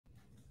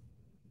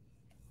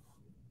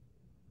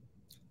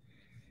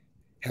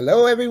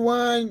Hello,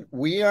 everyone.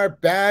 We are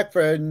back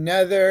for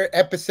another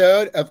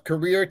episode of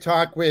Career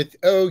Talk with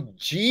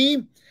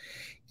OG.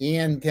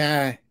 And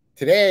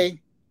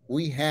today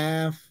we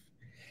have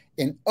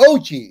an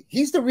OG.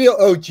 He's the real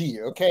OG,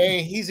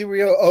 okay? He's the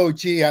real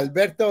OG.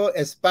 Alberto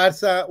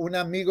Esparza, un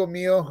amigo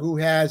mío who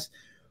has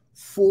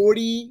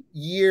 40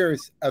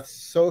 years of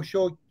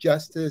social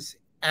justice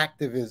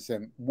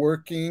activism,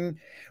 working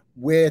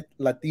with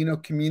Latino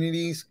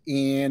communities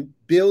and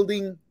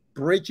building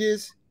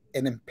bridges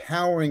and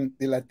empowering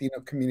the Latino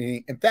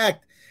community. In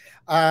fact,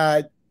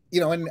 uh,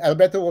 and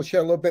Alberto will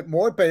share a little bit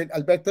more, but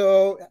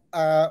Alberto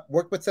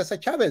worked with Cesar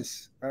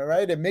Chavez, all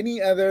right, and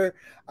many other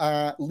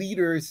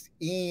leaders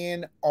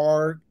in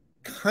our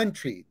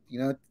country,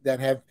 that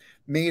have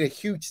made a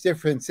huge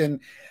difference. And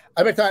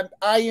Alberto,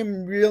 I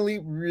am really,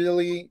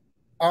 really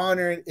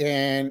honored,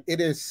 and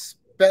it is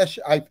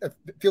special. I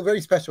feel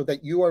very special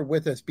that you are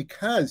with us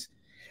because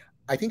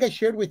I think I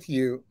shared with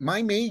you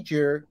my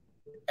major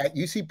at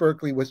UC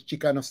Berkeley was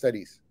Chicano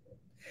studies.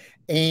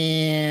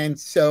 And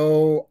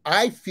so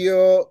I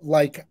feel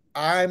like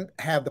I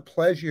have the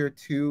pleasure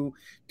to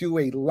do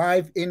a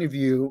live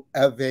interview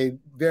of a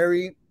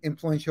very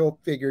influential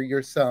figure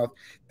yourself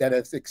that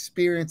has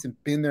experienced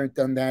and been there and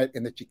done that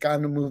in the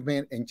Chicano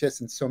movement and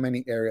just in so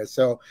many areas.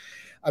 So,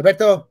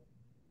 Alberto,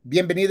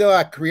 bienvenido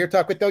a Career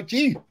Talk with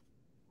OG.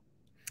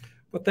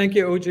 Well, thank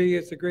you, OG.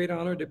 It's a great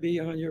honor to be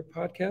on your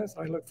podcast.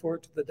 I look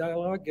forward to the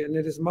dialogue, and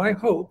it is my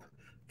hope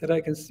that I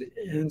can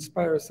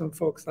inspire some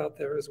folks out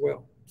there as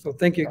well. So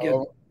thank you again.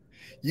 Oh,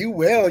 you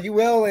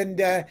will. And,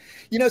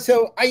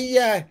 so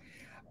I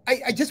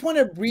just want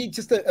to read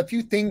just a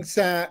few things,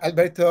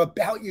 Alberto,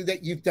 about you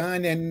that you've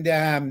done.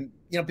 And,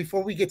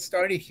 before we get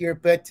started here,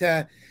 but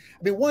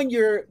one,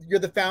 you're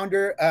the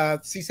founder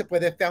of Sí Se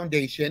Puede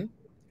Foundation.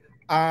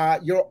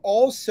 You're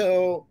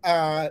also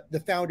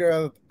the founder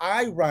of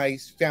I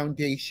Rise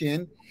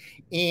Foundation.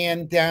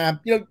 And,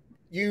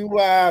 you've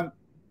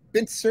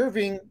been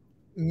serving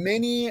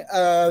many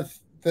of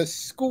the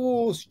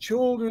schools,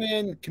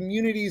 children,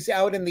 communities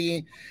out in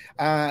the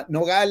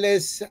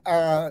Nogales,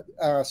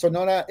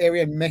 Sonora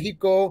area in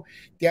Mexico,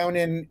 down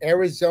in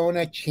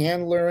Arizona,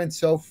 Chandler, and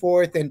so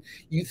forth. And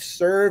you've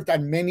served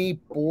on many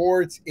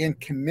boards and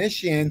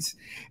commissions.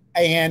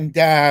 And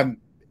I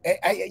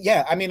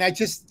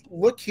just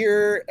look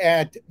here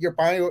at your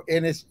bio,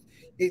 and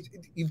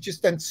you've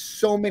just done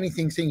so many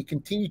things, and you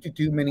continue to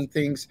do many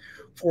things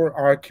for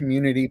our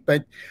community.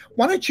 But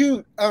why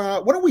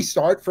don't we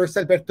start first,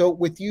 Alberto,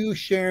 with you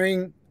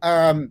sharing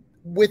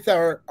with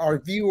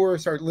our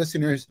viewers, our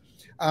listeners,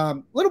 a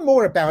little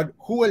more about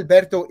who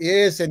Alberto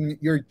is and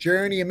your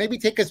journey, and maybe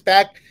take us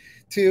back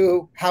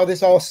to how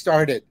this all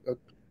started.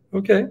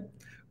 Okay.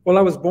 Well,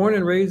 I was born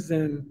and raised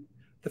in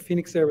the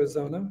Phoenix,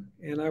 Arizona,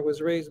 and I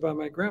was raised by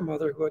my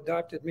grandmother, who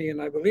adopted me,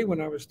 and I believe when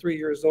I was 3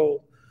 years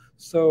old.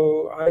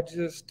 So I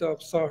just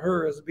saw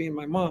her as being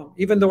my mom.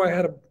 Even though I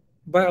had a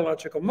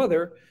biological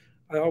mother,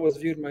 I always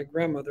viewed my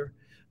grandmother.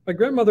 My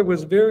grandmother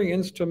was very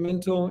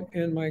instrumental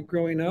in my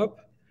growing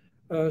up.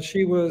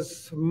 She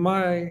was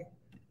my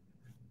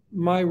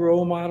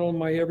role model,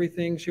 my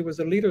everything. She was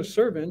a leader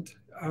servant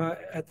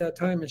at that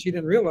time, and she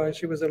didn't realize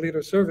she was a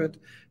leader servant.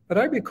 But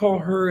I recall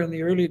her in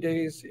the early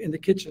days in the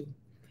kitchen.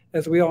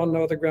 As we all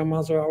know, the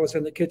grandmas are always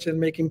in the kitchen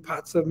making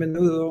pots of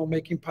menudo,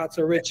 making pots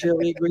of red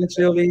chili, green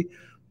chili,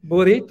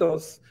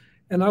 burritos.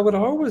 And I would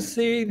always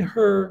see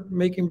her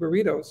making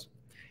burritos.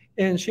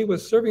 And she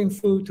was serving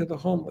food to the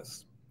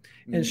homeless.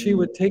 And she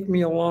would take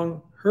me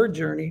along her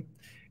journey.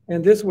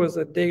 And this was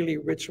a daily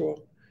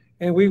ritual.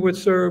 And we would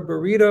serve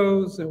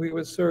burritos, and we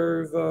would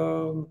serve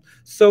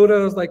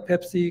sodas like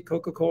Pepsi,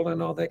 Coca-Cola,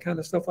 and all that kind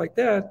of stuff like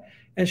that.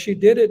 And she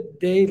did it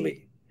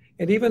daily.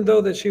 And even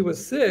though that she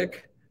was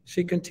sick,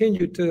 she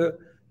continued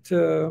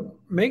to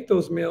make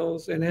those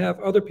meals and have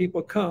other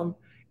people come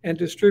and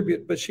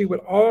distribute, but she would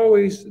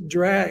always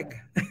drag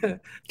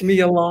me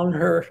along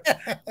her.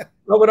 I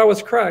would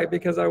always cry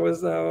because I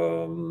was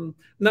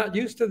not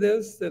used to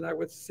this, and I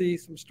would see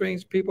some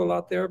strange people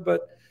out there,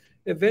 but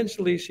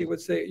eventually she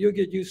would say, you'll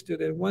get used to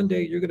it, and one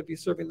day you're going to be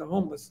serving the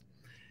homeless.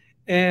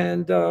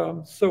 And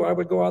so I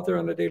would go out there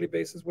on a daily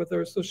basis with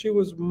her. So she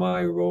was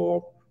my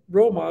role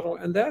model,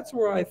 and that's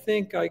where I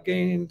think I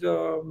gained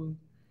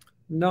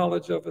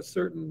knowledge of a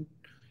certain,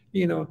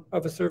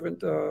 of a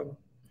servant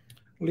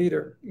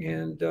leader.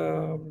 And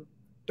don't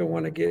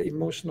want to get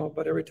emotional,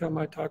 but every time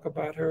I talk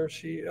about her,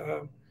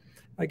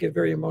 I get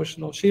very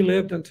emotional. She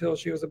lived until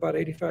she was about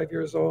 85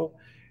 years old.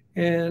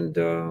 And,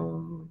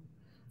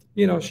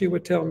 she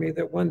would tell me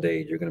that one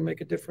day you're going to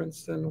make a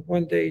difference, and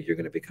one day you're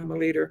going to become a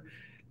leader.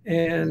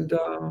 And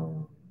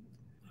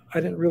I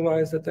didn't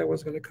realize that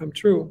was going to come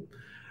true.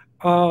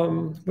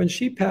 When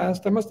she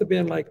passed, I must have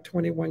been like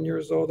 21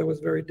 years old. It was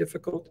very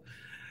difficult.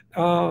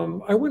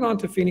 I went on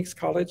to Phoenix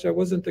College. I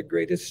wasn't the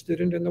greatest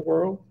student in the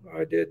world.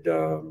 I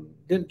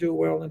didn't do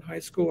well in high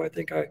school. I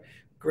think I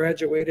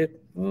graduated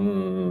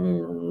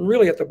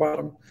really at the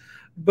bottom.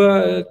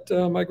 But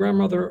my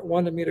grandmother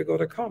wanted me to go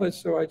to college,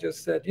 so I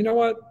just said, you know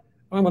what?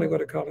 I'm going to go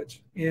to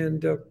college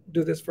and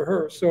do this for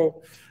her.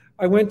 So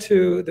I went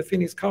to the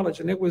Phoenix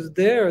College, and it was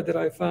there that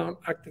I found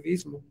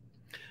Activism.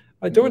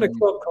 I joined a Mm.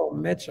 club called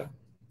Mecha,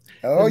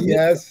 Oh, and Mecha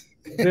yes.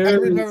 was I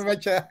very remember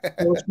much.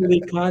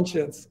 socially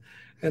conscious.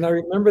 And I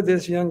remember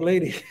this young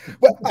lady.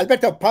 Well,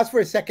 Alberto, pause for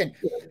a second.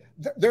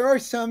 There are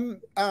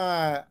some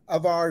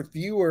of our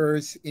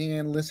viewers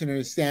and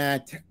listeners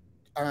that,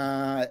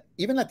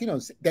 even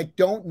Latinos, that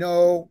don't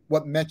know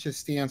what MECHA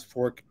stands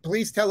for.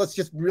 Please tell us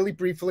just really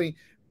briefly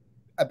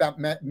about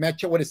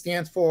MECHA, what it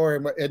stands for,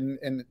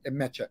 and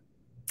MECHA.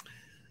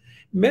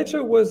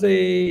 Mecha was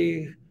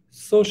a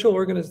social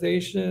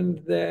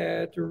organization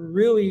that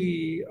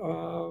really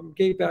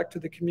gave back to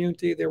the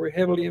community. They were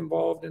heavily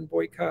involved in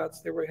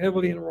boycotts. They were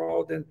heavily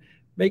involved in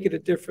making a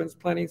difference,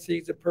 planting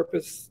seeds of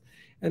purpose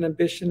and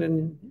ambition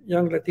in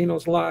young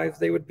Latinos' lives.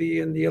 They would be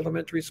in the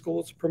elementary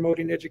schools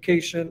promoting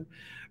education.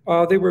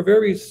 They were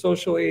very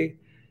socially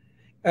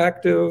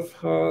active.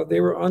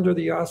 They were under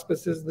the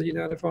auspices of the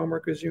United Farm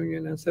Workers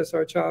Union and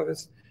Cesar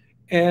Chavez.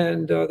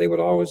 And they would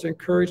always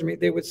encourage me.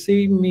 They would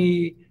see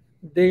me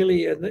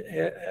daily at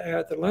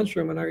the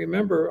lunchroom. And I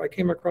remember I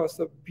came across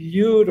a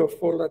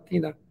beautiful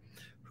Latina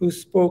who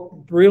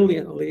spoke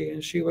brilliantly.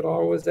 And she would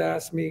always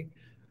ask me,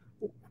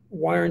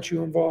 why aren't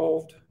you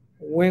involved?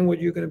 When were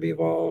you going to be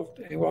involved?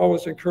 And would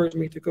always encourage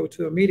me to go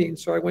to a meeting.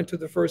 So I went to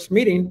the first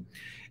meeting,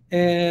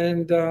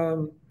 and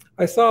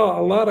I saw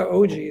a lot of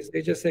OGs.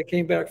 They just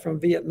came back from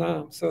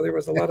Vietnam. So there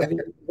was a lot of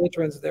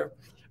veterans there,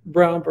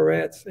 brown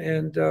berets.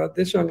 And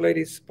this young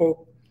lady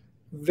spoke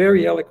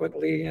very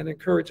eloquently and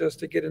encouraged us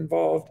to get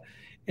involved.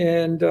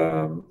 And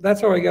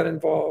that's how I got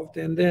involved.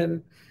 And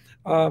then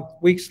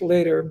weeks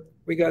later,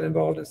 we got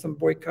involved in some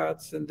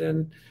boycotts and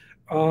then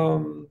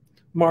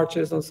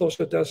marches on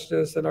social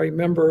justice. And I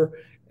remember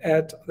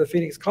at the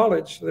Phoenix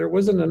College, there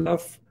wasn't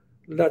enough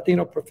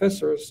Latino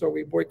professors. So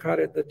we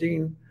boycotted the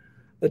dean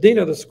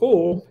of the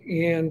school,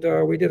 and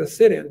we did a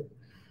sit-in,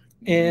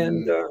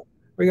 and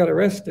we got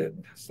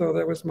arrested. So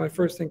that was my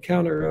first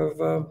encounter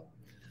of,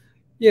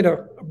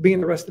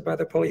 being arrested by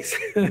the police.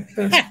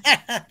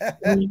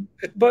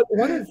 But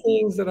one of the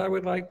things that I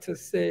would like to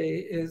say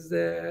is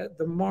that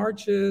the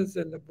marches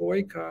and the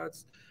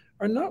boycotts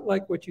are not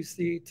like what you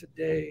see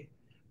today.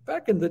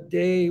 Back in the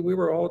day, we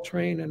were all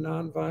trained in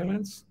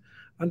nonviolence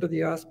under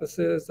the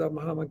auspices of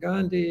Mahatma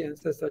Gandhi and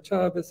Cesar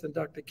Chavez and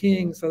Dr.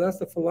 King. So that's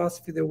the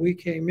philosophy that we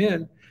came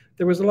in.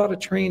 There was a lot of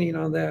training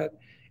on that,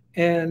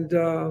 and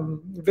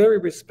very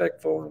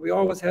respectful. And we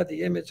always had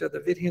the image of the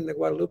Virgen de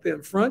Guadalupe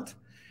in front.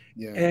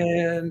 Yeah.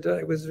 And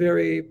it was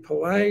very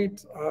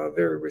polite,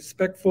 very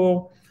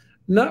respectful.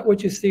 Not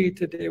what you see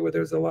today where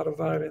there's a lot of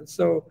violence.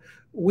 So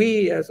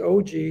we as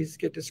OGs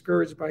get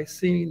discouraged by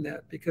seeing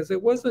that, because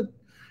it wasn't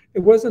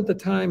the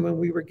time when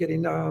we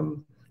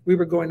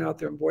were going out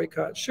there and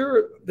boycott.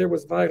 Sure, there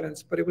was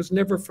violence, but it was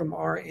never from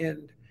our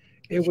end.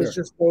 It was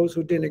just those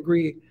who didn't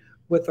agree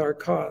with our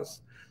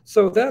cause.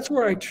 So that's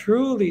where I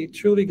truly,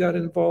 truly got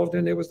involved.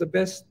 And it was the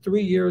best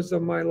 3 years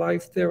of my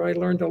life there. I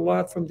learned a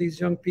lot from these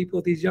young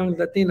people, these young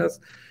Latinas.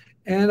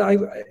 And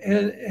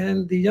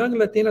the young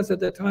Latinas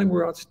at that time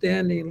were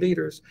outstanding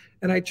leaders.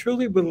 And I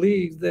truly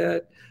believe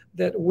that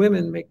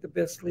women make the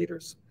best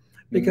leaded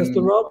because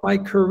throughout my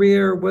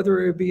career, whether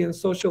it be in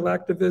social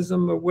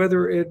activism or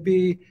whether it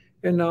be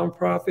in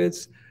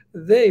nonprofits,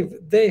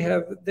 they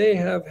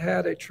have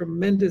had a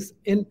tremendous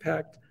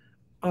impact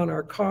on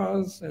our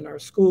cause and our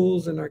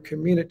schools and our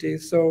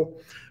communities. So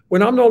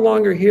when I'm no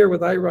longer here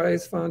with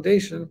iRise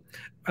Foundation,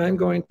 I'm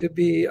going to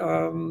be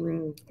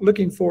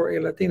looking for a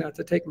Latina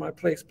to take my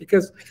place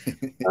because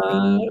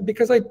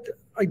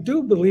I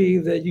do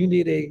believe that you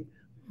need a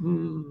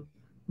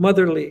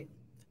motherly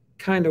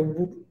kind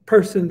of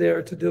person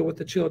there to deal with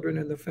the children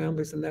and the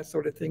families and that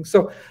sort of thing.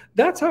 So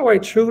that's how I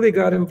truly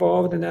got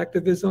involved in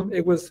activism.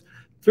 It was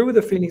through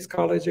the Phoenix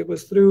College. It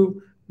was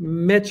through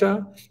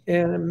Mecha,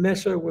 and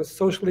Mecha was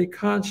socially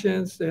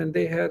conscious, and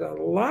they had a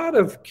lot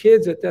of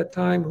kids at that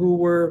time who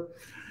were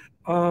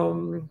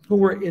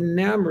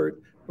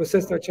enamored with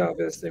Cesar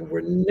Chavez and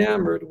were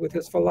enamored with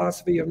his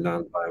philosophy of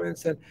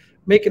nonviolence and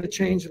making a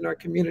change in our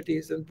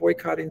communities and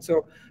boycotting.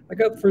 So I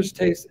got the first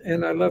taste,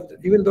 and I loved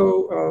it. Even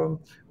though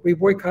we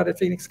boycotted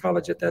Phoenix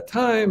College at that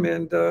time,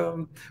 and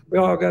we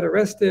all got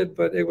arrested,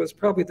 but it was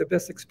probably the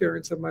best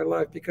experience of my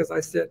life because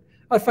I said,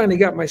 I finally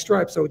got my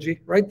stripes,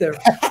 OG, right there.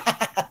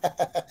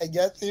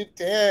 Yes, you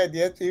did.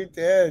 Yes, you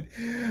did.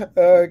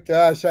 Oh,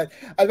 gosh.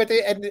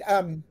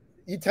 And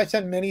you touched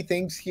on many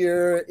things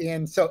here.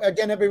 And so,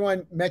 again,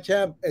 everyone,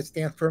 MECHA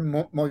stands for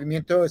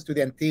Movimiento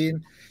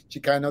Estudiantil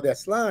Chicano de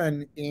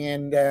Aztlán.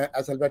 And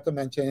as Alberto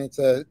mentioned, it's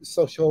a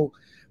social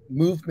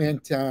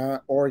movement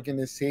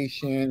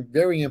organization,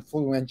 very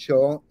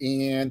influential,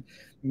 and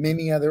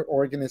many other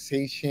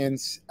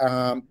organizations,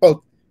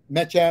 both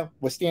MECHA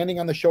was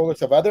standing on the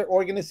shoulders of other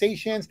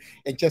organizations,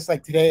 and just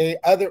like today,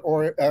 other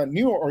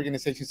newer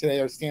organizations today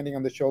are standing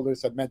on the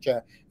shoulders of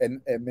MECHA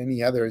and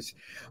many others.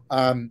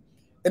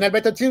 And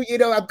Alberto, too,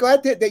 I'm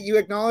glad that you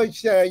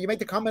acknowledged, you made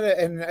the comment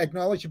and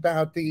acknowledged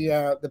about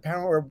the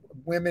power of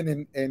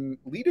women in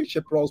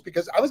leadership roles,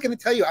 because I was going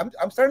to tell you,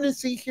 I'm starting to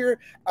see here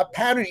a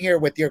pattern here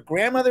with your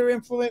grandmother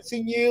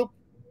influencing you,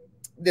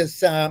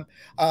 this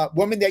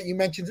woman that you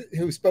mentioned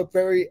who spoke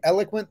very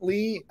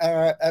eloquently,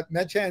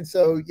 mentioned. And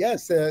so,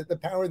 yes, the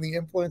power and the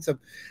influence of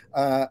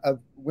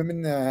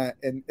women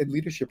in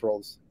leadership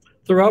roles.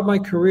 Throughout my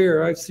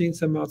career, I've seen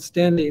some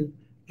outstanding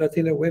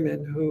Latina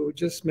women who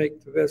just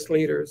make the best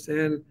leaders,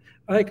 and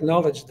I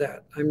acknowledge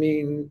that. I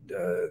mean,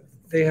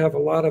 they have a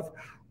lot of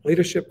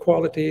leadership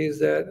qualities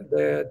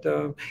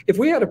that if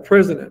we had a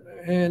president,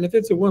 and if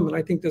it's a woman,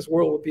 I think this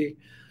world would be,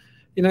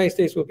 the United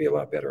States would be a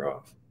lot better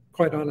off,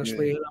 quite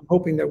honestly. Yeah. And I'm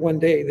hoping that one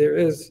day there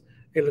is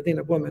a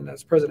Latina woman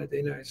as president of the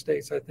United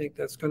States. I think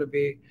that's going to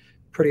be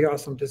pretty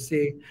awesome to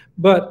see.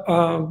 But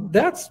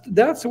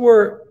that's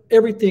where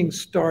everything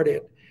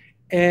started.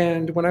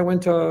 And when I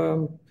went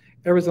to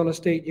Arizona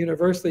State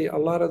University, a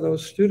lot of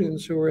those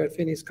students who were at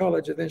Phoenix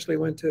College eventually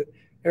went to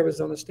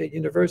Arizona State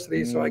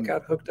University. So I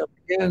got hooked up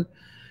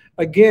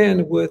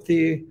again with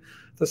the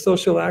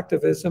social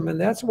activism.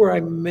 And that's where I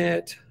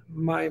met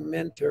my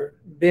mentor,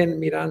 Ben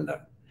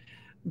Miranda.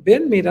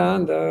 Ben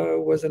Miranda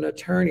was an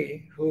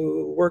attorney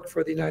who worked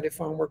for the United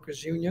Farm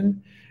Workers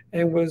Union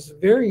and was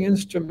very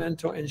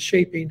instrumental in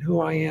shaping who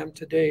I am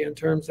today in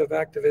terms of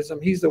activism.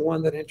 He's the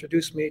one that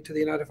introduced me to the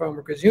United Farm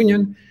Workers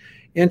Union,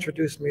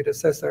 introduced me to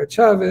Cesar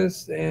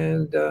Chavez,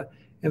 and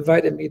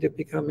invited me to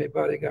become a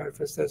bodyguard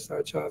for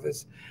Cesar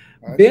Chavez.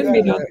 Ben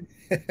Miranda,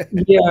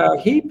 yeah,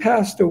 he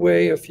passed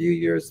away a few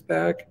years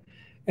back.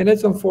 And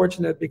it's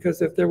unfortunate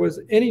because if there was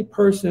any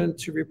person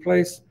to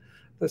replace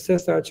the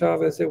Cesar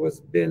Chavez, it was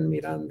Ben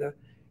Miranda.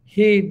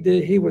 He's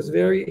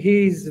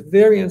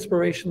very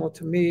inspirational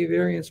to me,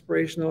 very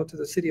inspirational to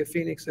the city of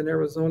Phoenix in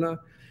Arizona.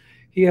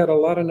 He had a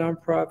lot of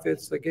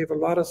nonprofits that gave a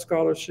lot of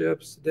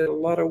scholarships, did a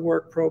lot of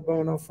work pro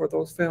bono for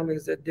those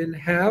families that didn't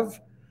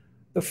have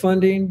the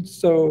funding.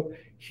 So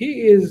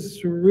he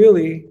is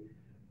really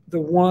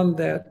the one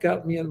that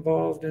got me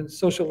involved in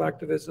social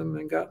activism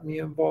and got me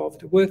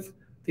involved with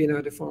the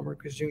United Farm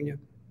Workers Union.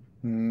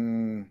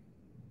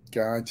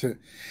 Gotcha.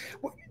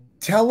 Well,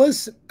 tell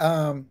us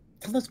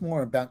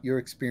more about your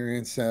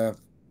experience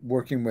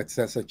working with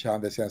Cesar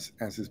Chavez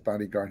as his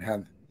bodyguard.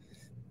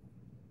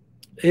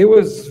 It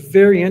was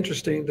very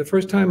interesting. The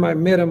first time I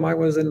met him, I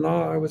was in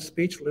awe. I was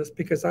speechless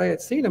because I had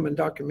seen him in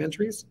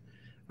documentaries.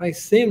 I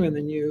seen him in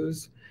the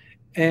news.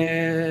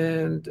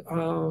 And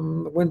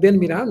when Ben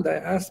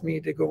Miranda asked me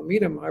to go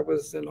meet him, I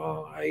was in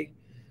awe.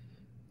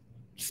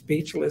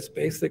 Speechless,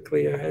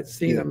 basically. I had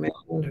seen a man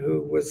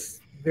who was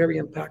very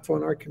impactful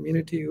in our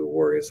community, who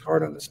wore his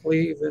heart on his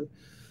sleeve, and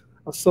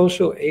a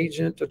social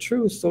agent, a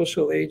true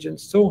social agent,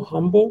 so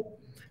humble,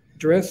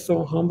 dressed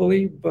so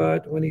humbly,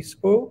 but when he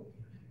spoke,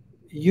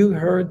 you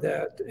heard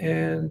that.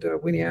 And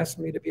when he asked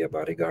me to be a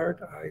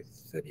bodyguard, I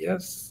said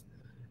yes.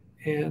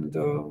 And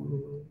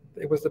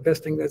it was the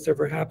best thing that's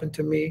ever happened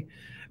to me.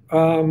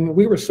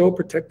 We were so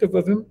protective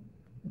of him,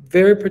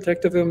 very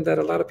protective of him, that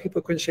a lot of people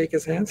couldn't shake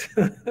his hands.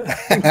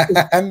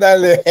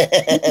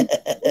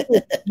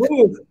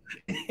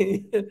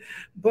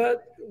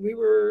 But we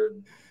were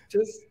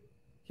just,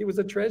 he was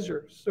a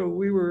treasure. So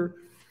we were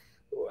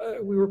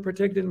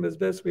protecting him as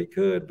best we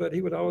could, but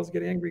he would always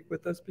get angry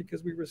with us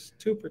because we were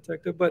too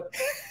protective. But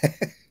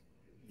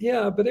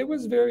yeah, but it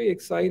was very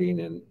exciting.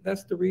 And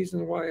that's the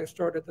reason why I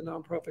started the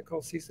nonprofit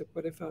called Sí Se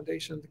Puede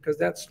Foundation, because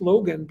that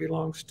slogan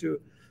belongs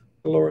to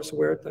Dolores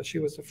Huerta. She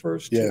was the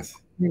first to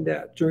do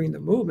that during the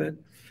movement.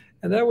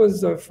 And that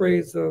was a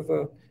phrase of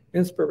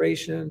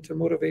inspiration to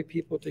motivate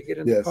people to get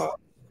in the cause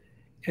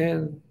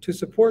and to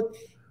support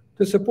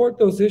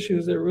those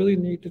issues that really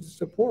needed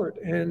support.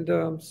 And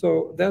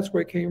so that's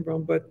where it came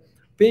from. But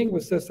being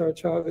with Cesar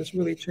Chavez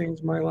really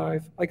changed my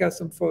life. I got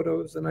some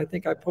photos, and I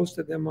think I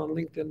posted them on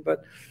LinkedIn.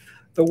 But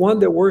the one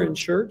that we're in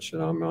church,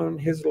 and I'm on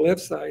his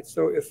left side.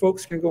 So if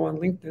folks can go on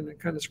LinkedIn and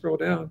kind of scroll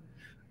down,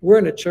 we're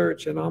in a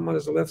church, and I'm on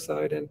his left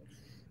side, and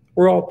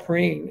we're all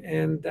praying,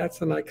 and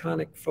that's an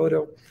iconic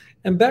photo.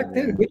 And back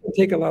then, we didn't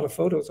take a lot of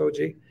photos,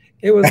 OG.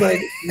 It was like,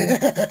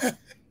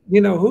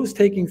 who's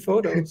taking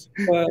photos?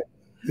 But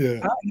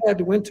I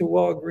went to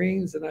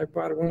Walgreens, and I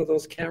brought one of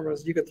those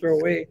cameras you could throw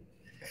away.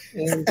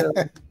 And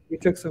we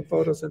took some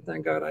photos, and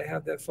thank God I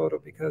have that photo,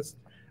 because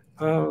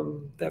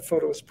that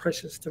photo is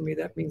precious to me.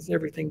 That means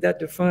everything. That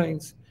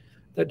defines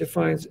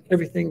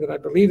everything that I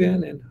believe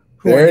in and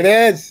who There it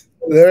is.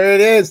 There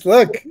it is.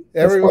 Look,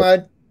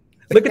 everyone.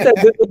 Look at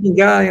that good-looking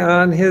guy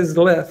on his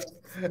left.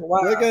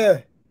 Wow. Look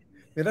at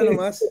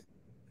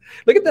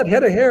Look at that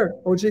head of hair,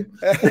 OG.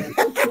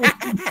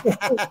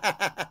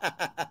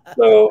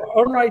 So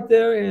I'm right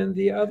there, and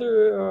the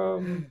other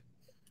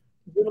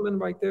gentlemen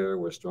right there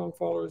were strong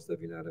followers of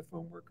United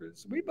Farm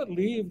Workers. We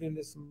believed in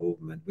this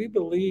movement. We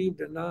believed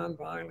in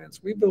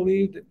nonviolence. We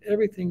believed in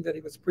everything that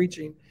he was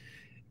preaching,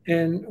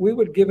 and we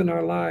would give in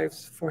our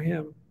lives for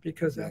him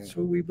because that's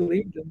who we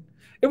believed in.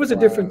 It was a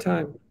different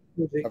time,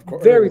 of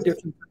course. Very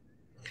different time.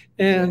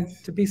 And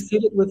to be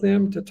seated with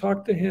him, to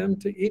talk to him,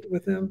 to eat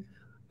with him.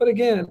 But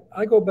again,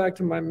 I go back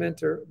to my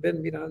mentor,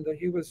 Ben Miranda.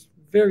 He was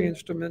very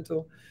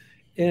instrumental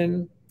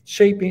in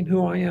shaping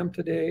who I am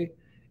today.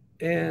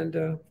 And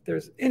if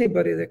there's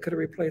anybody that could have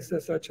replaced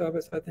Cesar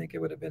Chavez, I think it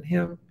would have been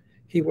him.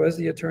 He was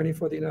the attorney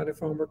for the United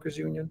Farm Workers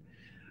Union.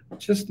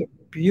 Just a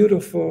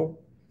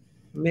beautiful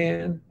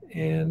man,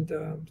 and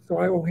so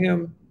I owe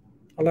him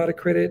a lot of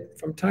credit.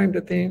 From time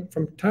to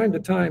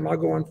time, I'll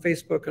go on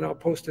Facebook and I'll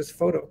post his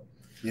photo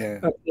Yeah.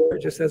 up there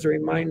just as a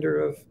reminder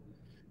of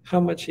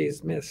how much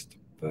he's missed.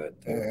 But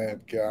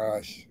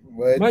Gosh,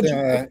 what?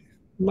 my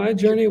my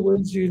journey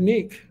was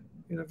unique,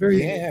 very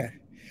unique. Yeah.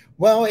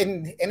 Well,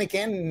 and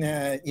again,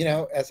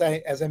 as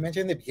I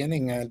mentioned in the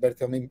beginning,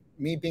 Alberto,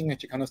 me being a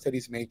Chicano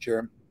studies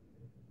major,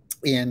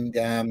 and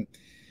the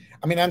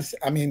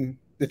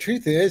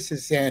truth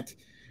is that,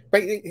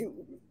 right,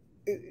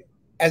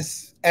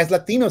 as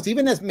Latinos,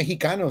 even as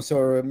Mexicanos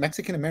or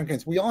Mexican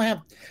Americans, we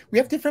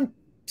have different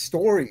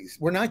stories.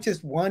 We're not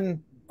just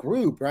one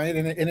group, right?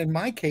 And in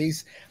my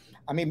case,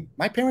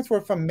 my parents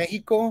were from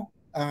Mexico.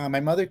 My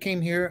mother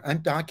came here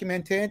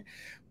undocumented.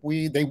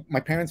 My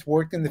parents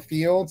worked in the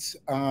fields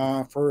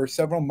for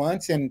several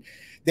months, and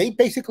they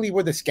basically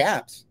were the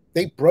scabs.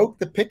 They broke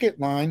the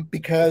picket line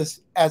because,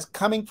 as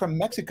coming from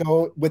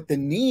Mexico with the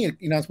need,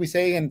 as we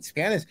say in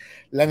Spanish,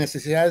 la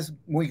necesidad es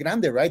muy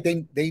grande, right?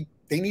 They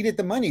needed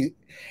the money.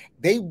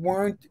 They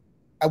weren't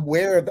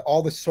aware of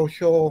all the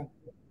social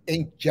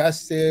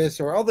injustice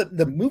or all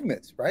the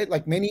movements, right?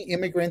 Like many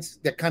immigrants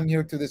that come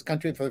here to this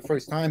country for the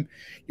first time,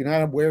 you're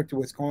not aware to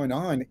what's going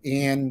on.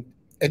 And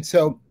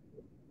so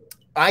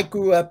I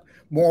grew up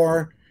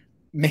more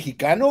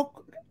Mexicano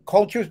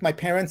cultures. My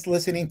parents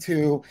listening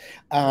to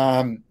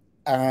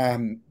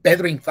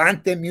Pedro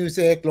Infante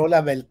music,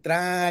 Lola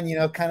Beltran,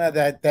 kind of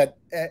that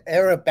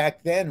era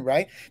back then,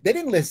 right? They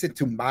didn't listen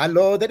to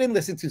Malo. They didn't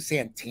listen to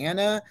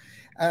Santana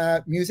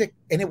music.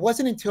 And it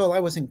wasn't until I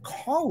was in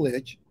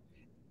college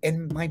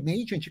and my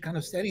major in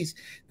Chicano studies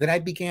that I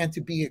began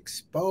to be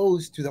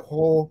exposed to the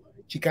whole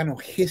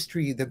Chicano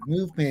history, the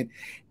movement.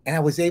 And I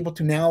was able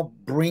to now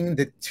bring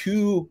the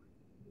two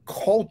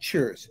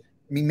cultures,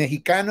 mi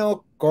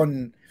Mexicano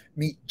con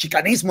mi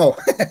Chicanismo,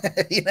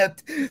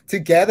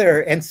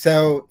 together. And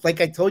so,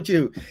 like I told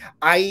you,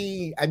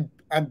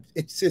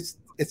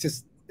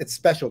 it's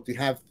special to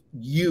have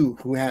you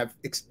who have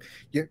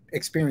your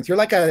experience. You're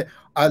like a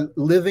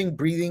living,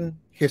 breathing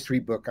history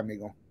book,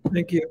 amigo.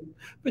 Thank you.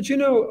 But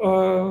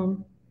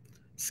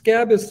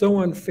scab is so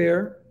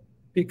unfair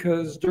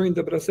because during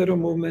the Bracero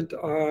movement,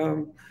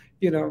 a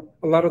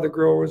lot of the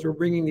growers were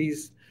bringing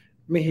these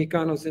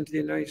Mexicanos into the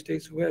United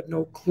States who had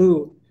no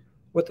clue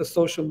what the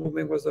social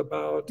movement was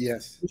about.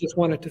 Yes. Who just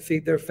wanted to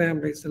feed their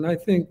families. And I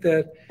think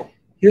that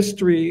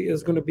history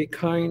is going to be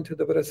kind to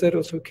the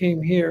Braceros who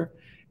came here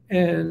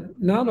and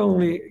not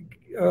only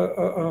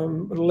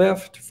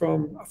left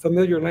from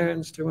familiar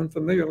lands to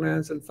unfamiliar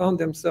lands and found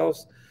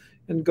themselves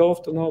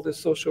engulfed in all this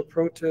social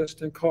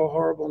protest and call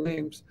horrible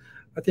names.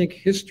 I think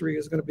history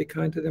is going to be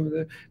kind to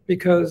them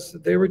because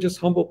they were just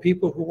humble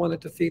people who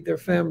wanted to feed their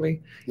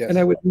family. Yes. And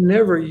I would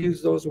never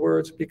use those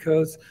words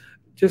because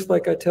just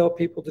like I tell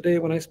people today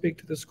when I speak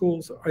to the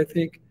schools, I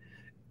think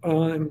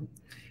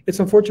it's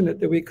unfortunate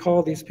that we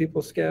call these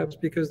people scabs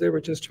because they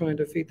were just trying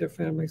to feed their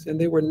families and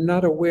they were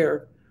not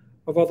aware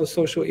of all the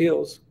social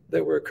ills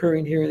that were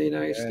occurring here in the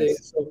United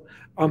States. So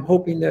I'm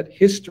hoping that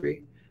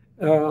history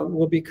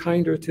will be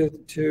kinder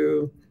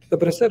to the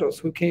Braceros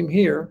who came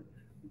here.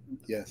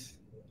 Yes.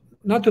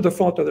 Not to the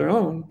fault of their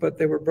own, but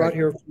they were brought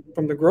here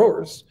from the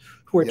growers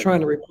who are trying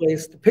to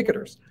replace the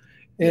picketers.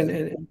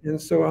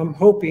 And so I'm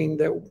hoping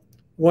that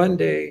one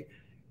day,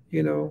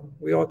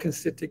 we all can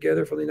sit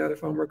together for the United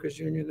Farm Workers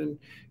Union and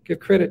give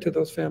credit to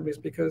those families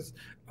because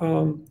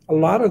a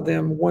lot of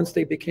them, once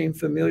they became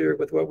familiar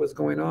with what was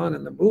going on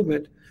in the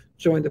movement,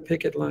 joined the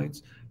picket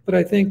lines. But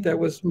I think that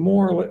was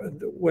more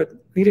what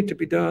needed to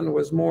be done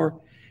was more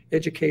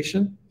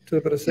education to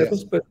the Braceros.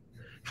 Yes. But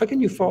how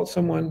can you fault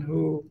someone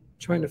who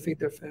trying to feed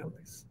their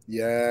families?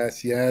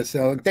 Yes.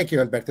 So thank you,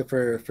 Alberto,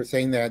 for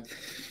saying that.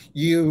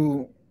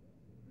 You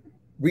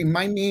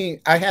remind me,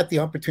 I had the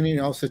opportunity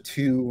also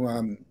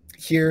to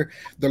hear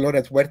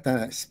Dolores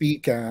Huerta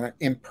speak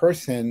in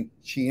person.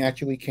 She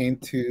actually came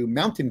to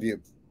Mountain View.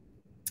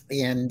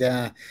 And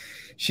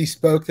she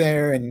spoke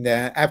there, and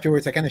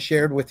afterwards, I kind of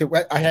shared with her.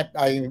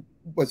 I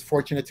was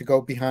fortunate to go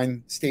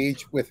behind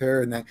stage with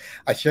her, and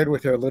I shared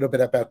with her a little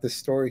bit about this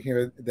story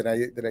here that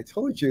I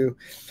told you,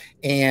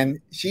 and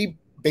she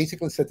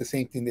basically said the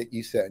same thing that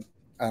you said,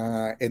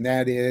 and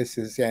that is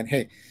that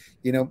hey,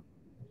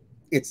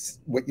 it's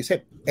what you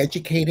said,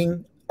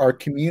 educating our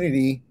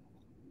community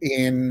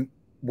in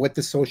what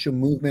the social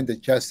movement, the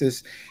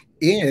justice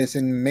is,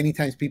 and many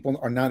times people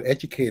are not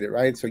educated,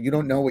 right? So you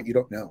don't know what you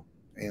don't know.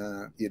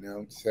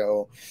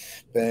 So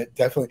but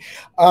definitely.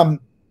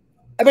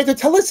 Alberto,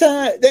 tell us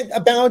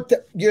about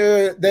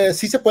the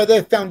Sí Se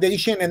Puede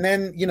Foundation, and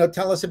then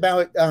tell us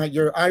about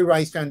your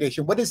iRise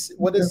Foundation. What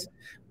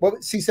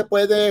Sí Se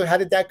Puede? How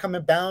did that come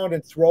about?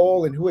 Its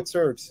role and who it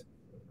serves?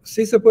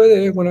 Sí Se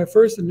Puede. When I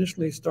first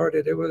initially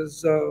started, it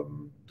was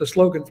the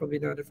slogan from the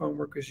United Farm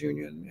Workers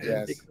Union,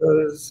 and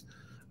because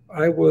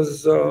I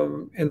was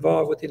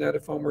involved with the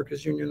United Farm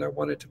Workers Union, I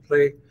wanted to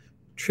pay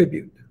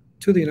tribute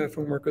to the United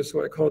Farm Workers,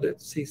 so I called it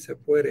Sí Se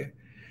Puede.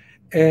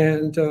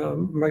 And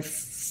my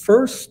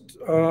first,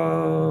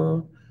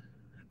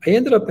 I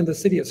ended up in the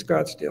city of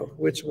Scottsdale,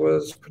 which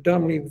was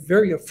predominantly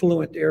very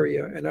affluent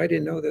area, and I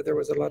didn't know that there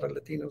was a lot of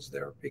Latinos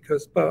there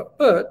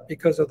but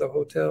because of the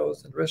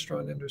hotels and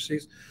restaurant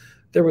industries,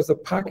 there was a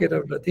pocket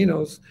of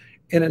Latinos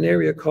in an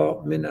area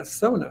called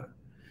Minnesota.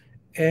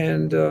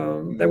 And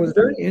that was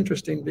very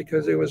interesting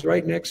because it was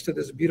right next to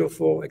this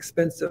beautiful,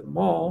 expensive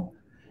mall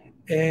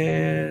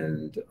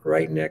and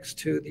right next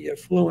to the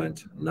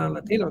affluent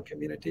non-Latino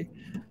community.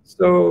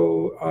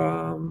 So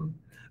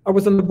I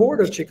was on the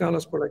board of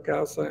Chicanos por la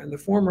Causa, and the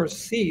former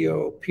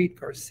CEO, Pete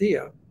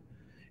Garcia.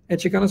 And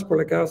Chicanos por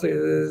la Causa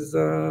is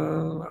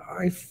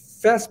I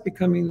fast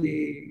becoming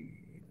the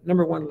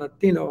 #1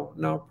 Latino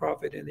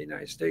nonprofit in the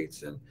United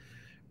States and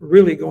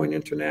really going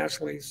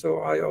internationally. So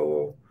I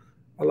owe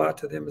a lot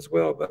to them as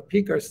well. But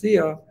Pete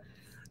Garcia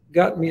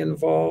got me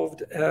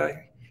involved.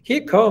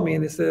 He called me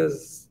and he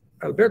says,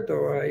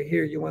 Alberto, I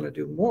hear you want to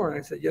do more. And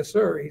I said, yes,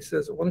 sir. He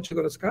says, why don't you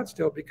go to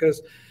Scottsdale?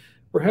 Because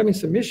we're having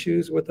some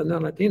issues with the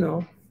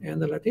non-Latino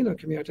and the Latino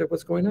community.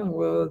 What's going on?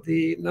 Well,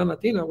 the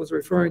non-Latino was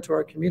referring to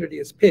our community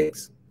as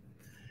pigs.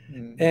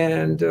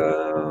 And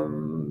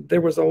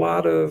there was a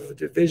lot of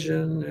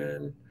division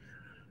and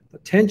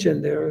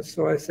tension there.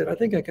 So I said, I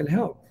think I can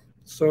help.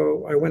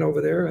 So I went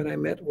over there and I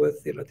met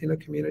with the Latino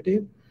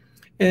community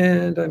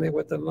and I met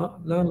with the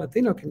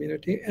non-Latino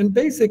community. And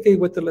basically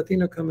with the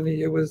Latino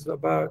community, it was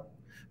about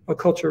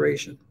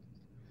acculturation.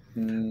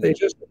 They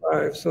just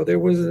arrived. So they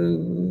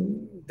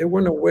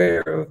weren't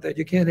aware of that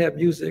you can't have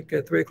music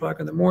at 3 o'clock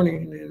in the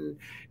morning and,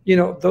 you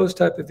know, those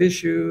type of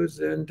issues.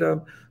 And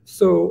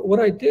so what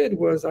I did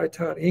was I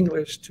taught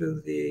English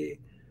to the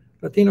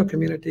Latino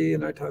community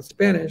and I taught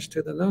Spanish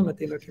to the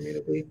non-Latino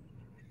community.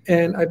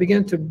 And I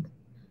began to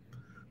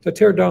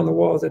tear down the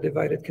walls that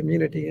divided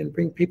community and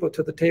bring people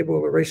to the table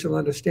of racial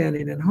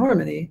understanding and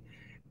harmony.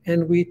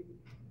 And we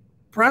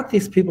brought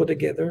these people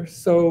together.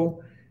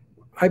 So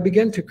I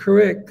began to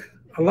correct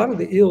a lot of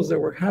the ills that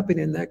were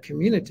happening in that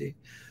community.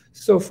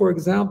 So for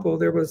example,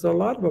 there was a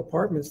lot of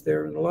apartments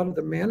there and a lot of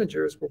the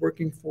managers were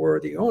working for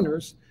the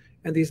owners,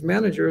 and these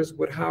managers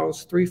would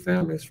house 3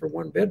 families for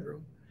 1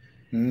 bedroom.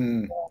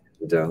 And,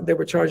 they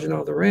were charging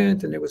all the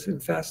rent and it was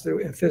infested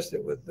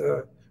with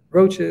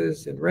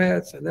roaches and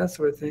rats and that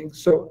sort of thing.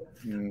 So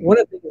one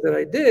of the things that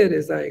I did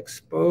is I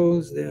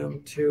exposed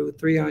them to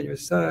 3 on Your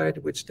Side,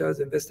 which does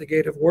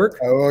investigative work.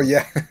 Oh,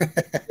 yeah.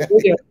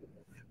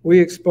 We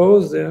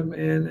exposed them.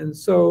 And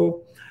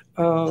so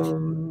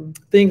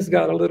things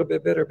got a little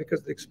bit better because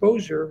of the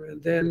exposure.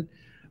 And then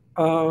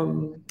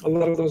a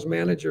lot of those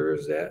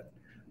managers that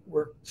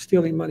were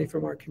stealing money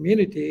from our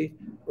community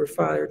were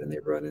fired and they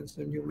brought in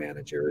some new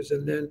managers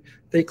and then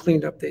they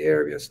cleaned up the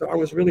area. So I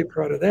was really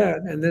proud of that.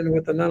 And then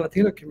with the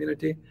non-Latino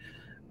community,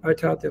 I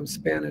taught them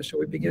Spanish. So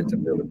we began to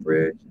build a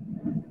bridge,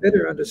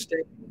 better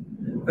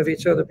understanding of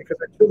each other, because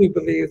I truly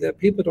believe that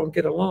people don't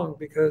get along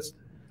because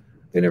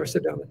they never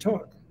sit down and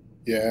talk.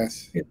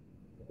 Yes.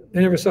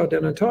 They never sat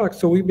down and talked.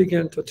 So we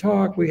began to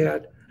talk. We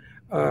had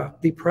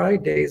the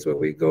Pride Days where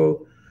we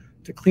go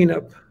to clean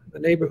up the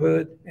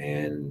neighborhood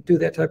and do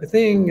that type of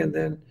thing. And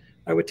then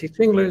I would teach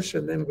English,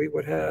 and then we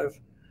would have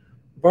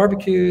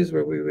barbecues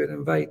where we would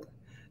invite,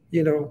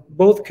 you know,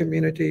 both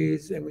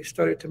communities, and we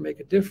started to make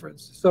a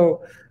difference.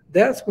 So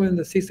that's when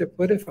the Sí Se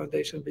Puede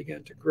Foundation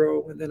began to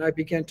grow. And then I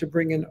began to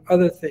bring in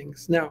other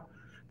things. Now,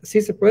 the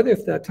Sí Se Puede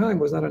at that time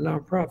was not a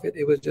nonprofit.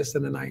 It was just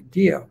an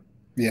idea.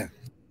 Yeah.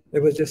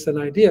 It was just an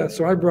idea.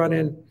 So I brought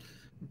in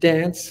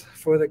dance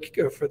for the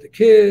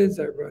kids.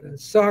 I brought in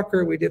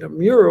soccer. We did a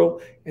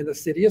mural in the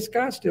city of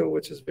Scottsdale,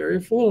 which is very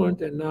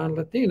affluent and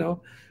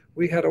non-Latino.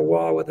 We had a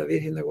wall with the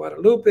Virgen de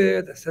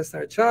Guadalupe, the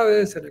Cesar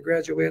Chavez, and a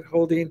graduate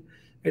holding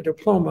a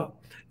diploma.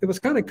 It was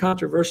kind of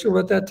controversial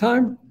at that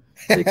time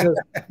because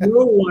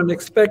no one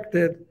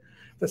expected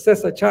the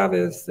Cesar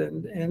Chavez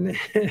and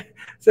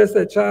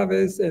Cesar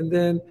Chavez, and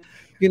then,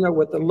 you know,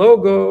 with the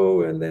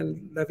logo, and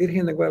then la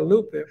Virgen de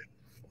Guadalupe.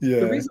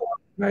 Yeah. The reason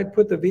why I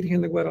put the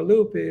Virgen de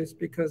Guadalupe is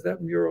because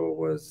that mural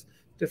was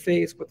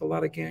defaced with a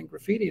lot of gang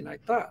graffiti, and I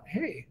thought,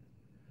 hey,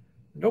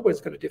 nobody's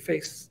going to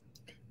deface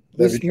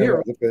this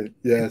mural.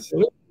 Yes.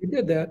 We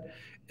did that,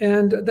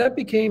 and that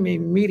became a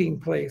meeting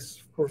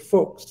place for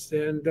folks.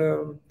 And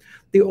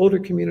the older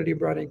community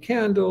brought in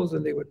candles,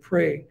 and they would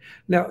pray.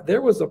 Now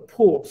there was a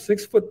pool,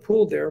 6-foot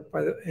pool there,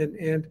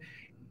 and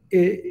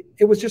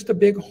it was just a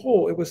big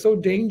hole. It was so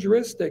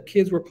dangerous that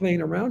kids were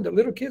playing around it.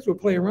 Little kids were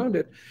playing around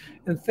it.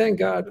 And thank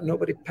God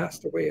nobody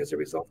passed away as a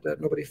result of that.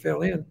 Nobody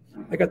fell in.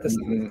 I got the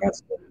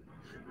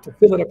to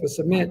fill it up with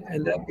cement,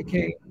 and that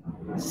became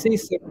Sí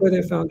Se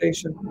Puede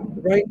Foundation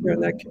right there in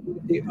that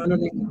community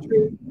underneath the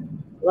tree,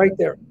 right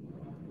there.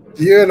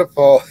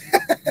 Beautiful.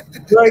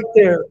 Right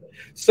there.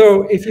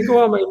 So if you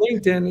go on my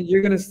LinkedIn,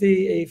 you're going to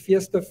see a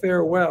Fiesta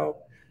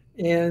Farewell,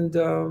 and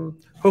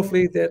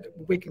hopefully that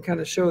we can kind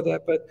of show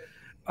that. But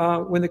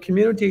when the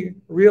community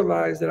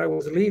realized that I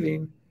was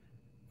leaving,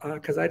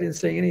 because I didn't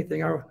say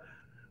anything,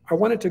 I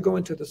wanted to go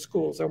into the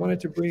schools. I wanted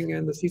to bring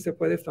in the Sí Se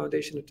Puede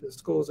Foundation into the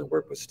schools and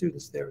work with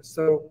students there.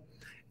 So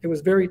it was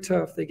very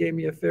tough. They gave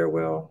me a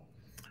farewell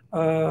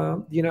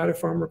The United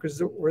Farm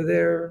Workers were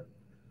there.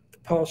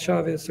 Paul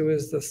Chavez, who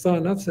is the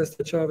son of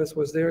Cesar Chavez,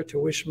 was there to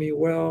wish me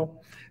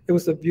well. It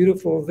was a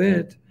beautiful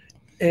event.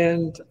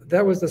 And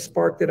that was the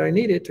spark that I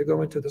needed to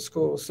go into the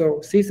school.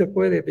 So Sí Se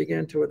Puede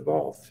began to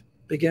evolve,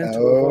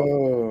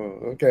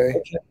 Oh, okay.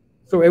 Okay.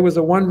 So it was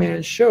a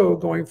one-man show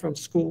going from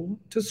school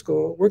to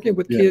school, working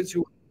with Yeah. kids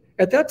who,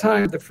 at that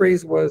time, the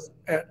phrase was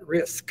at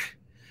risk.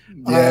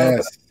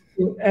 Yes.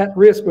 At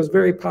risk was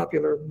very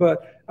popular,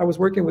 but I was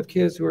working with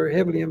kids who were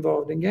heavily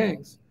involved in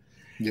gangs.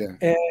 Yeah.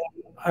 And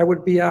I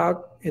would be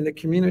out in the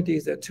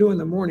communities at 2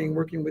 a.m.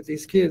 working with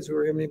these kids who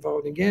were heavily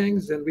involved in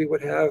gangs, and we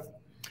would have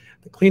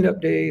the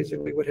cleanup days,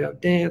 and we would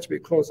have dance,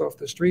 we'd close off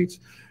the streets.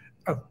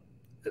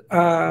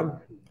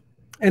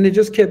 And it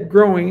just kept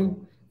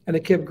growing, and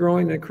it kept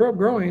growing, and it kept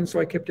growing, so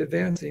I kept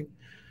advancing.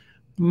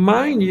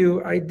 Mind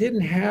you, I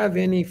didn't have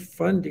any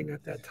funding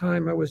at that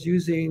time. I was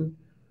using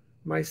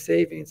my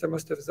savings. I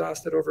must have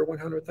exhausted over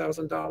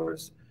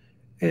 $100,000.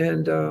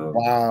 And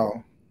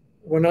Wow.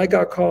 when I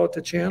got called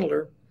to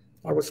Chandler,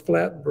 I was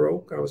flat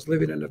broke. I was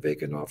living in a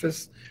vacant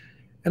office,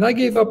 and I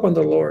gave up on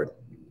the Lord,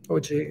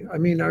 OG. I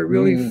mean, I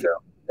really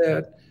felt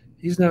that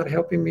he's not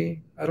helping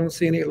me. I don't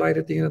see any light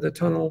at the end of the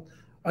tunnel.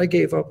 I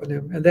gave up on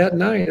him. And that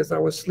night, as I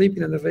was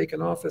sleeping in the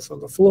vacant office on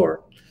the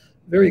floor,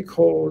 very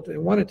cold,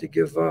 and wanted to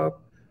give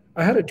up,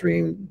 I had a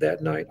dream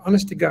that night.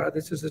 Honest to God,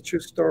 this is a true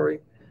story,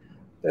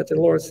 that the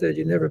Lord said,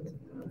 you never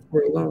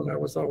were alone. I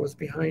was always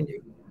behind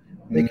you,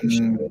 making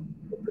sure you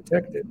were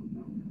protected.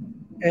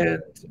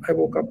 And I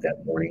woke up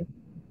that morning,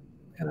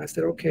 and I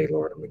said, okay,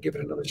 Lord, I'm going to give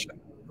it another shot.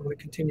 I'm going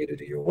to continue to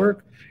do your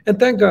work. And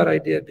thank God I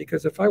did,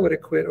 because if I would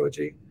have quit,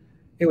 OG,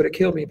 it would have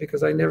killed me,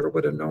 because I never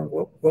would have known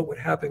what would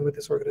happen with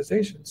this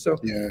organization. So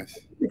Yes.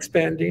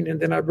 expanding, and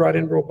then I brought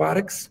in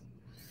robotics.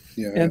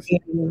 Yes. And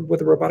then with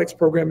the robotics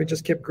program, it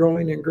just kept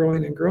growing and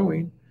growing and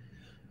growing.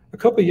 A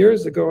couple of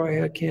years ago, I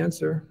had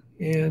cancer,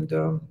 and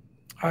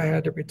I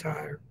had to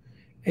retire.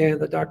 And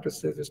the doctor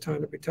said it's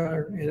time to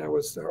retire, and I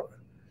was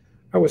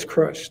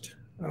crushed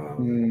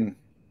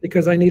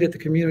because I needed the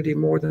community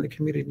more than the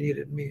community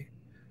needed me.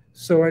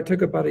 So I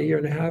took about a year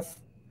and a half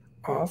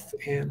off,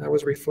 and I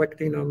was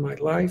reflecting on my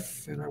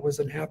life, and I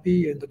wasn't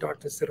happy, and the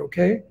doctor said,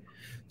 okay.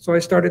 So I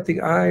started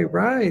the I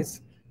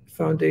Rise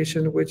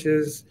Foundation, which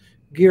is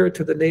geared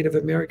to the Native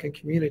American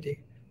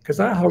community,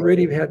 because I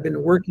already had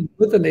been working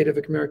with the Native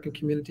American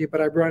community, but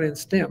I brought in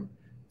STEM,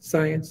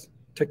 science,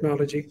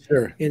 technology,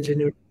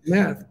 engineering,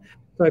 math.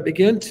 So I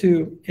began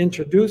to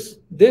introduce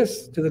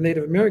this to the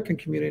Native American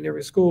community in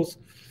every schools.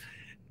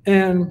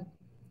 And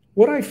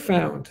what I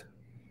found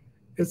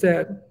is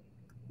that,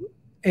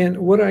 and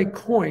what I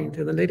coined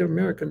in the Native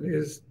American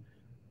is,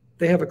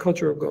 they have a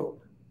culture of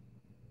gold.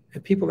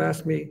 And people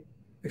ask me,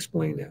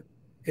 explain that.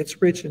 It's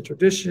rich in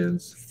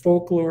traditions,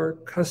 folklore,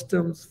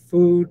 customs,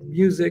 food,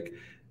 music,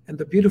 and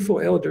the beautiful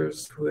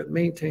elders who have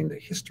maintained the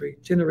history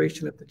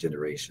generation after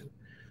generation.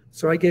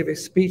 So I gave a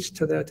speech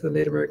to that to the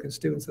Native American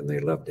students, and they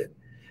loved it.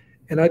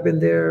 And I've been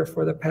there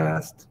for the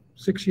past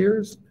 6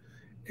 years,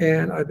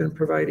 and I've been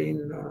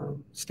providing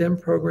STEM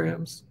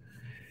programs.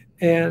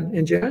 And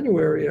in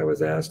January, I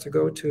was asked to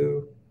go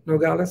to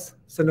Nogales,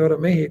 Sonora,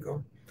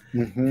 Mexico.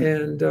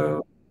 And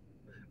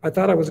I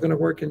thought I was going to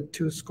work in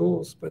 2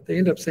 schools, but they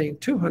ended up saying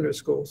 200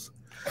 schools.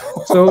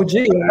 So,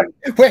 gee.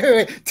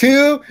 Wait,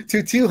 2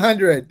 to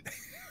 200.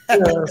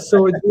 Yeah,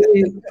 so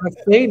gee, I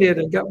fainted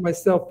and got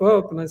myself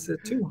up, and I said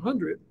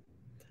 200.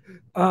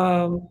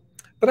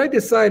 But I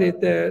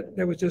decided that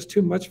that was just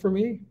too much for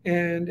me.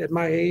 And at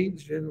my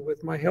age and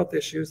with my health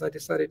issues, I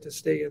decided to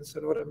stay in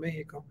Sonora,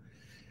 Mexico.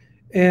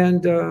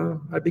 And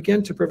I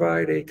began to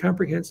provide a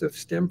comprehensive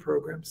STEM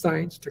program,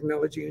 science,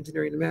 technology,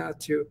 engineering, and math,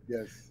 to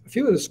a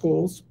few of the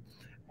schools.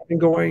 I've been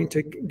going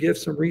to give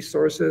some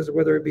resources,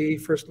 whether it be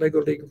First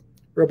Lego League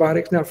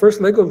robotics. Now,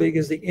 First Lego League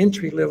is the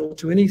entry level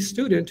to any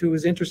student who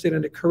is interested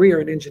in a career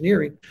in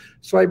engineering.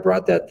 So I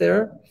brought that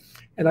there,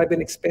 and I've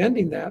been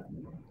expanding that.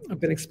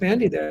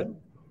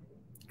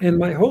 And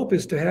my hope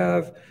is to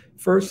have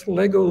First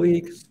Lego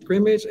League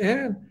scrimmage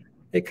and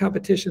a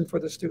competition for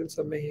the students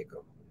of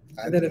Mexico.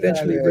 And then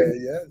eventually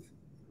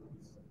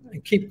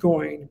and keep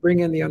going, bring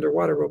in the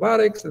underwater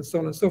robotics and so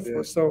on and so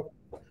forth. So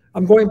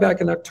I'm going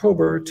back in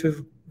October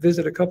to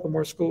visit a couple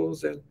more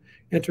schools and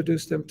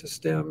introduce them to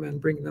STEM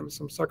and bring them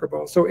some soccer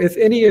balls. So if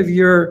any of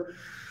the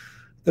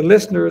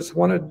listeners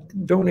want to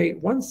donate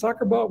 1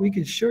 soccer ball, we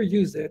can sure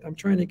use it. I'm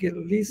trying to get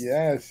at least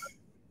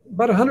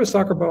about 100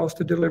 soccer balls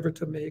to deliver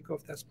to Mexico,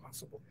 if that's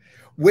possible.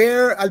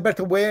 Where,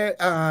 Alberto,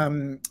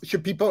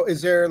 should people,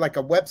 is there like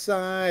a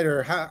website,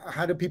 or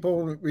how do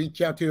people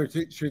reach out to you? Or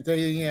should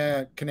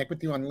they connect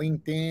with you on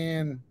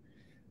LinkedIn?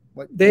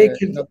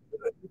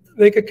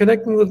 They could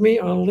connect with me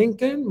on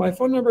LinkedIn. My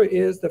phone number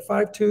is the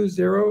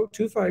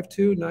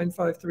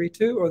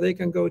 520-252-9532, or they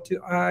can go to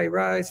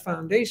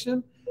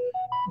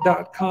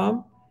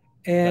irisefoundation.com,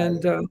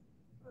 and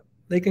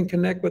they can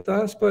connect with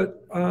us.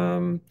 But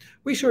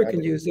we sure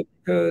can use it,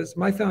 because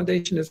my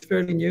foundation is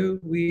fairly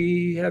new.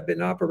 We have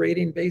been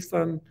operating based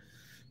on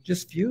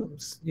just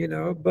fumes,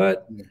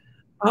 but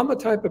I'm a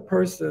type of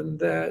person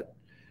that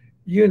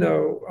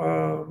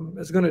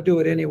is going to do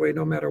it anyway,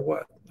 no matter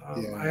what.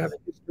 I have Yes.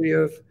 a history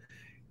of,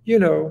 you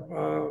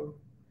know,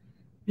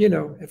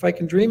 if I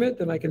can dream it,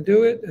 then I can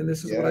do it. And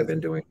this is what I've Yes. been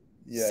doing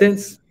Yes.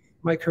 since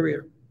my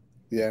career.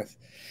 Yes.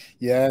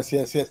 Yes.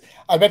 Yes. Yes.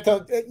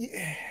 Alberto,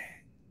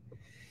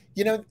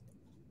 you know,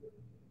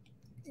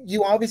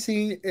 you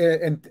obviously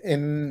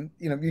and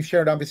you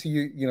shared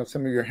obviously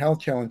some of your health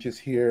challenges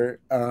here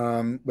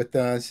with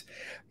us,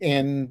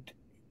 and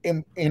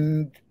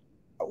and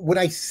what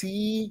I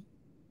see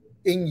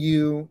in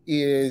you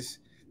is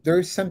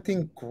there's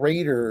something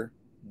greater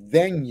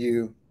than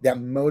you that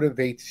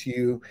motivates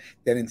you,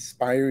 that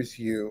inspires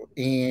you.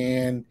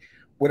 And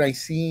what I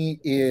see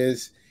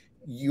is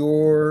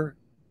your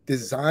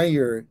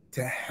desire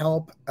to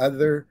help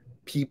other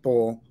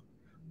people,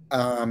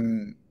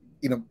 um,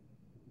 you know,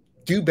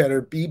 do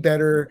better, be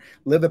better,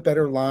 live a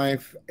better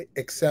life,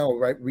 excel,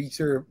 right? Reach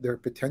their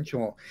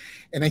potential.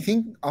 And I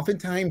think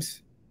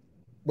oftentimes,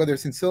 whether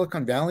it's in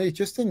Silicon Valley,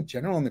 just in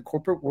general in the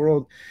corporate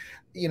world,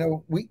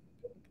 we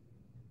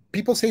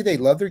people say they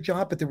love their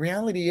job, but the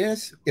reality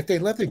is, if they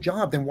love their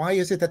job, then why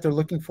is it that they're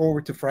looking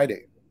forward to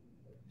Friday?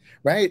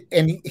 Right.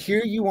 And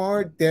here you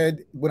are, that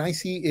what I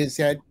see is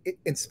that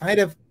in spite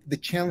of the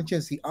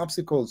challenges, the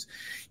obstacles,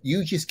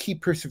 you just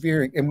keep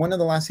persevering. And one of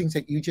the last things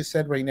that you just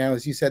said right now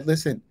is you said,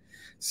 listen,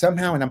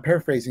 somehow, and I'm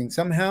paraphrasing,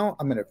 somehow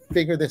I'm going to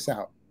figure this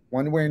out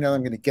one way or another.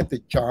 I'm going to get the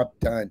job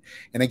done.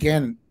 And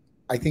again,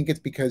 I think it's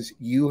because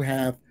you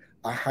have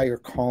a higher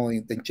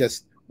calling than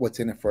just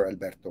what's in it for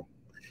Alberto,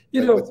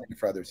 You what's know, in it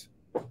for others.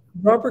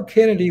 Robert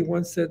Kennedy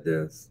once said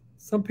this: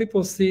 some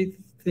people see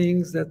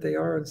things that they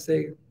are and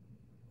say,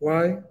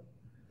 why?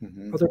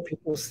 Hmm. Other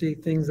people see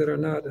things that are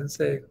not and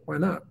say, why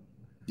not?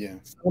 Yeah.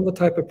 So I'm the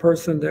type of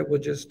person that will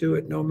just do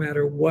it no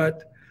matter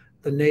what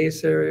the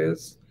naysayer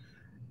is.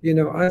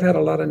 I've had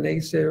a lot of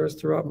naysayers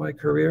throughout my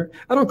career.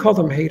 I don't call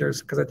them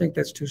haters because I think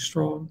that's too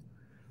strong,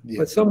 Yeah.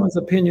 but someone's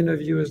opinion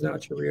of you is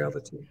not your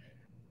reality.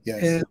 And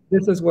Yes.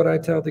 this is what I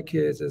tell the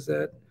kids is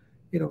that,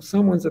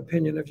 someone's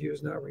opinion of you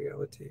is not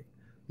reality.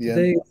 Yeah.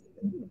 Today,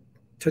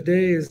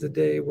 today is the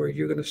day where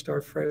you're going to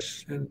start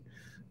fresh and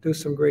do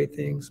some great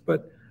things.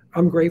 But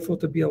I'm grateful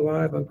to be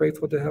alive. I'm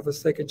grateful to have a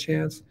second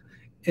chance.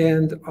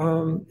 And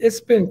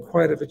it's been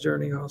quite of a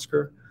journey,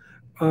 Oscar.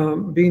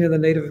 Being in the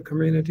Native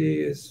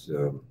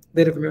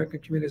American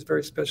community is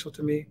very special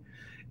to me.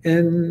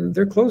 And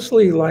they're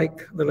closely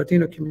like the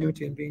Latino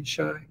community in being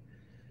shy.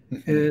 Hmm.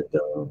 And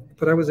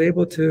but I was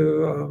able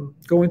to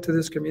go into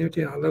this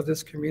community. I love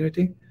this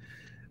community.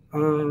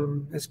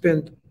 It's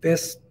been the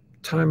best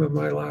time of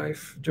my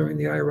life during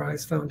the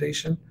iRise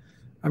Foundation.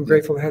 I'm Yeah.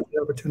 grateful to have the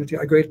opportunity.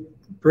 I great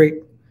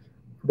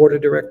board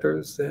of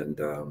directors and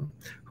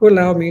who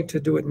allowed me to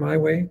do it my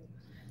way. You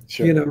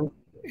Sure. know,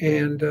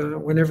 and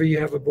whenever you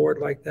have a board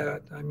like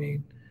that, I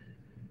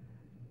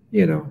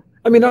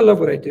love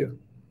what I do.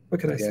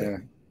 What can I say? Yeah.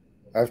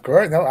 Of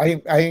course. No,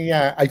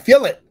 I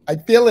feel it. I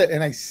feel it,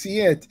 and I see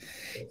it.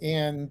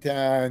 And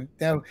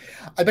now,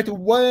 I bet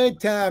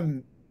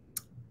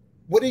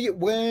what are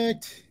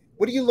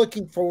you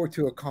looking forward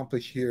to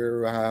accomplish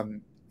here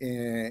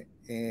in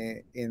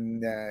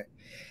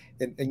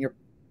your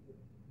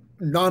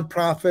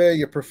nonprofit,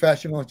 your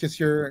professional, just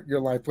your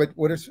life?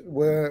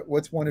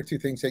 What's one or two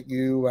things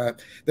that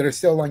are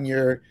still on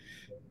your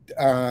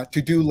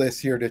to-do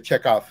list here to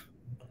check off?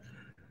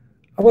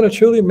 I want to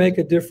truly make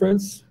a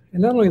difference,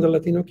 and not only in the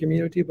Latino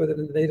community, but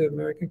in the Native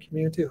American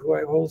community, who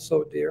I hold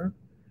so dear.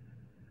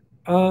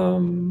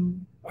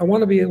 I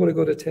want to be able to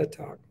go to TED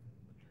Talk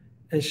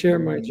and share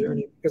my Mm,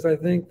 journey because I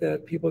think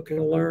that people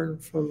can learn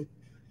from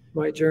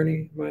my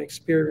journey, my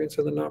experience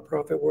in the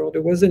nonprofit world.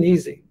 It wasn't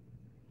easy.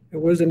 It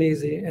wasn't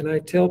easy. And I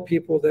tell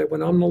people that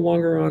when I'm no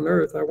longer on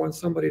earth, I want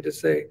somebody to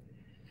say,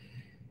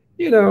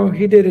 he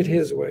did it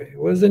his way. It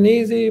wasn't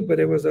easy, but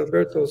it was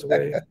Alberto's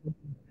way.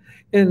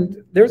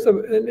 And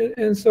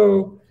and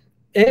so,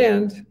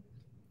 and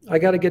I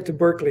got to get to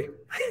Berkeley.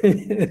 Well,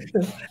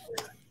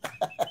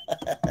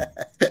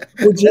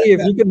 gee,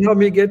 if you can help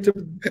me get to,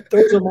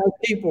 those are my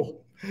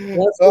people.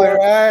 That's All where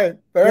right,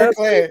 that's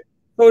where Berkeley.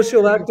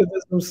 social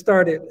activism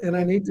started, and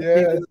I need to be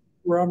Yes. there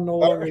where I'm no All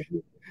longer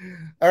here.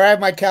 right,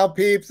 my Cal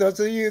peeps.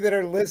 Those of you that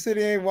are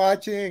listening,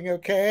 watching,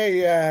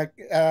 okay,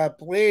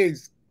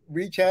 please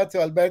reach out to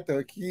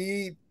Alberto.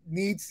 He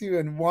needs to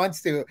and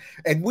wants to,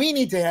 and we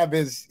need to have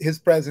his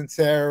presence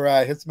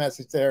there, his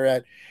message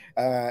there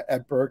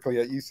at Berkeley,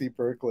 at UC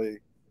Berkeley.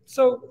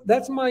 So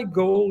that's my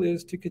goal,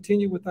 is to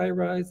continue with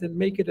iRise and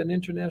make it an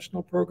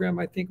international program.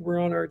 I think we're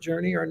on our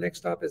journey. Our next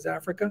stop is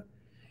Africa,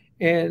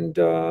 and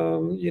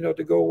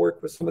to go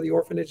work with some of the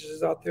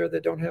orphanages out there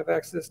that don't have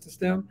access to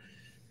STEM.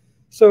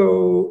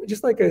 So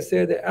just like I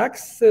said, the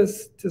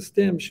access to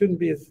STEM shouldn't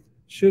be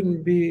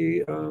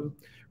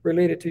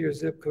related to your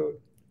zip code.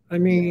 I Yeah,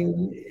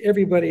 mean,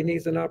 everybody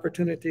needs an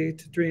opportunity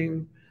to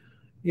dream,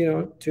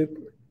 to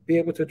be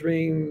able to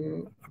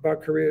dream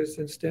about careers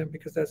in STEM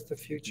because that's the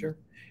future.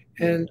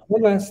 yeah, And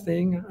one last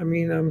thing,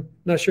 I'm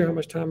not sure how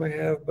much time I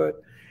have,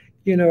 but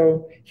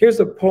here's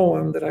a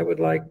poem that I would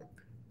like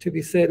to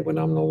be said when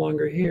I'm no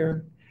longer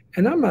here.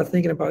 And I'm not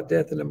thinking about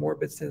death in a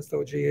morbid sense,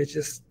 OG. It's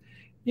just,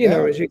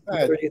 Yeah, as go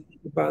ahead. you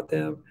think about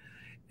them,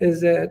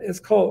 is that it's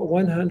called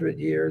 100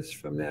 years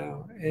from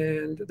now.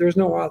 And there's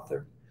no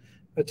author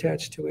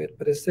attached to it,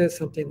 but it says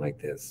something like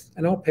this,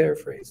 and I'll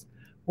paraphrase.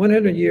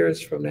 100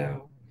 years from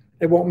now,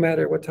 it won't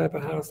matter what type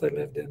of house I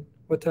lived in,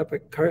 what type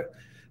of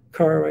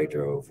car I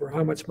drove, or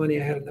how much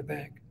money I had in the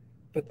bank.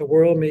 But the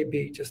world may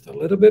be just a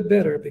little bit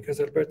better because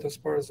Alberto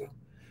Esparza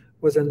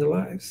was in the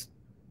lives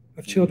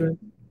of children,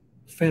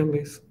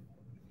 families,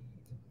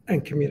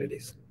 and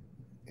communities.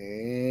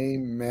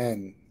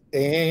 Amen.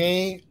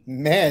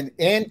 Amen.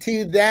 And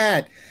to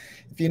that,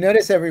 if you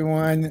notice,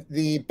 everyone,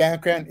 the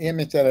background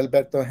image that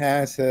Alberto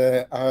has,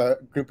 a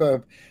group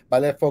of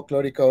ballet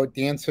folklorico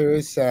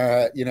dancers,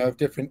 of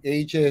different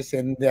ages,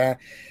 and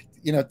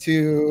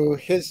to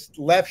his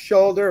left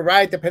shoulder,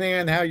 right, depending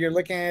on how you're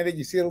looking at it,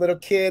 you see a little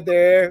kid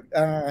there,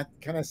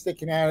 kind of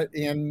sticking out,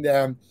 and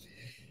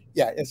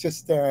yeah, it's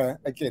just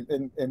again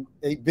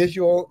a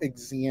visual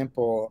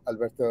example,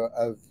 Alberto,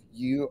 of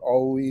you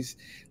always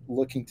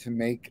looking to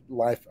make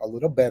life a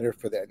little better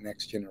for that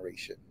next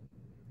generation.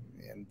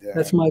 And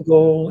That's my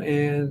goal,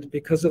 and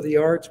because of the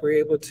arts, we're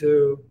able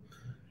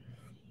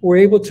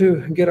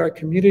to get our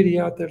community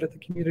out there, let the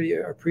community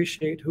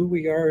appreciate who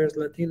we are as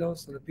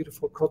Latinos and a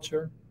beautiful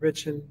culture,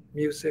 rich in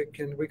music.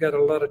 And we got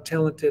a lot of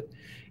talented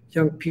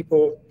young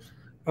people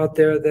out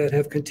there that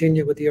have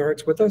continued with the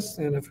arts with us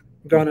and have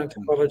gone on to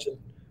college and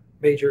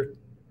majored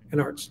in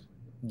arts.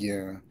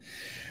 yeah,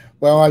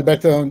 well,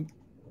 Alberto,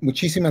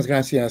 muchísimas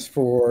gracias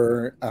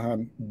for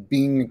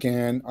being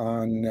again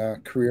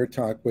on Career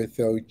Talk with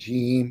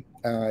OG.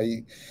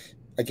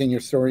 Again, your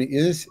story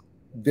is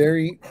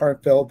very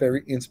heartfelt,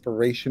 very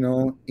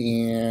inspirational,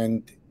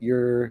 and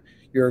you're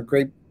a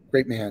great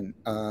man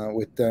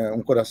with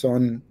un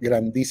corazón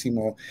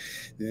grandísimo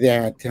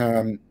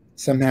that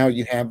somehow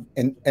you have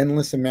an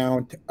endless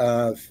amount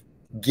of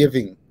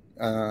giving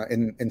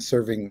and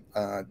serving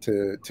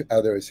to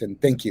others. And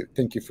thank you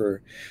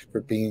for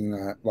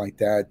being like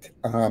that.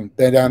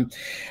 But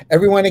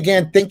everyone,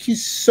 again, thank you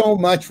so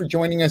much for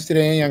joining us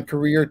today on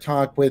Career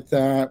Talk with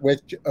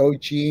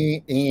OG,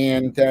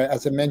 and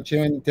as I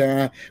mentioned,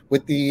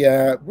 with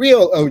the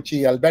real OG,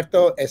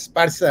 Alberto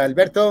Esparza.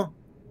 Alberto,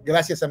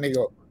 gracias,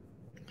 amigo.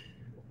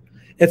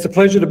 It's a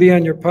pleasure to be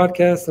on your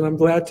podcast, and I'm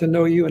glad to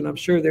know you. And I'm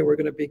sure that we're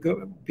going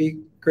to be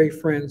great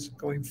friends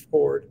going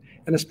forward,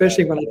 and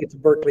especially when I get to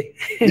Berkeley.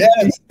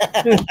 Yes.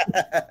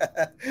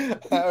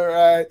 All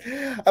right.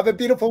 Have a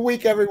beautiful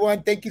week,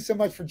 everyone. Thank you so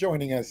much for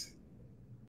joining us.